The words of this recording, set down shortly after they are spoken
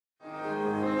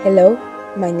Hello,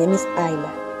 my name is Ayla.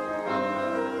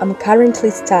 I'm currently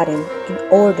studying in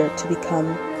order to become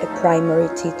a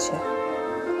primary teacher.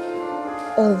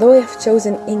 Although I've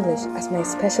chosen English as my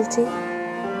specialty,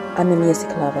 I'm a music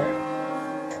lover.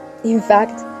 In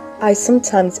fact, I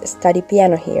sometimes study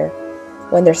piano here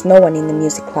when there's no one in the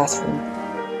music classroom.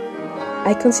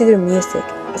 I consider music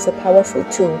as a powerful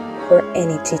tool for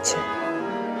any teacher.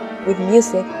 With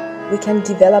music, we can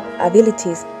develop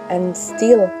abilities and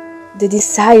still the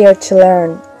desire to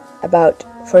learn about,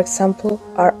 for example,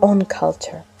 our own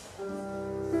culture.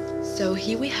 So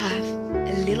here we have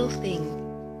a little thing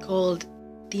called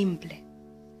timbre.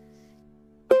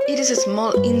 It is a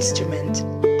small instrument,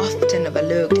 often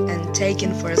overlooked and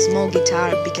taken for a small guitar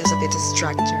because of its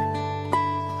structure.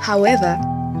 However,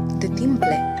 the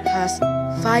timbre has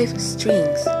 5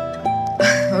 strings.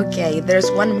 Okay,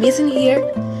 there's one missing here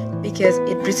because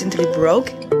it recently broke,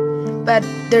 but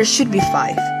there should be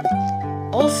 5.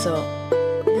 Also,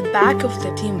 the back of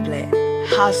the timbre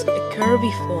has a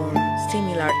curvy form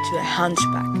similar to a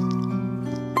hunchback.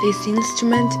 This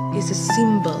instrument is a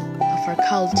symbol of our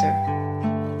culture.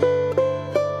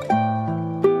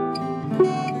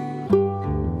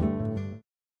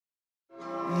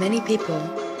 Many people,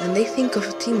 when they think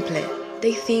of timbre,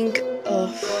 they think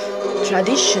of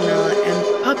traditional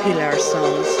and popular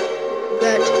songs,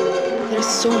 but there's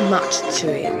so much to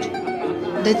it.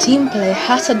 The timbre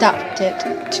has adapted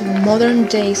to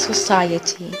modern-day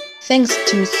society thanks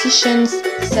to musicians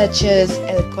such as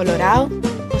El Colorado,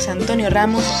 José Antonio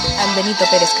Ramos, and Benito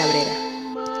Pérez Cabrera.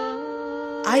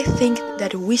 I think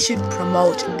that we should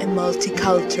promote a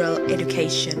multicultural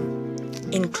education,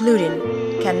 including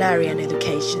Canarian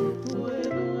education.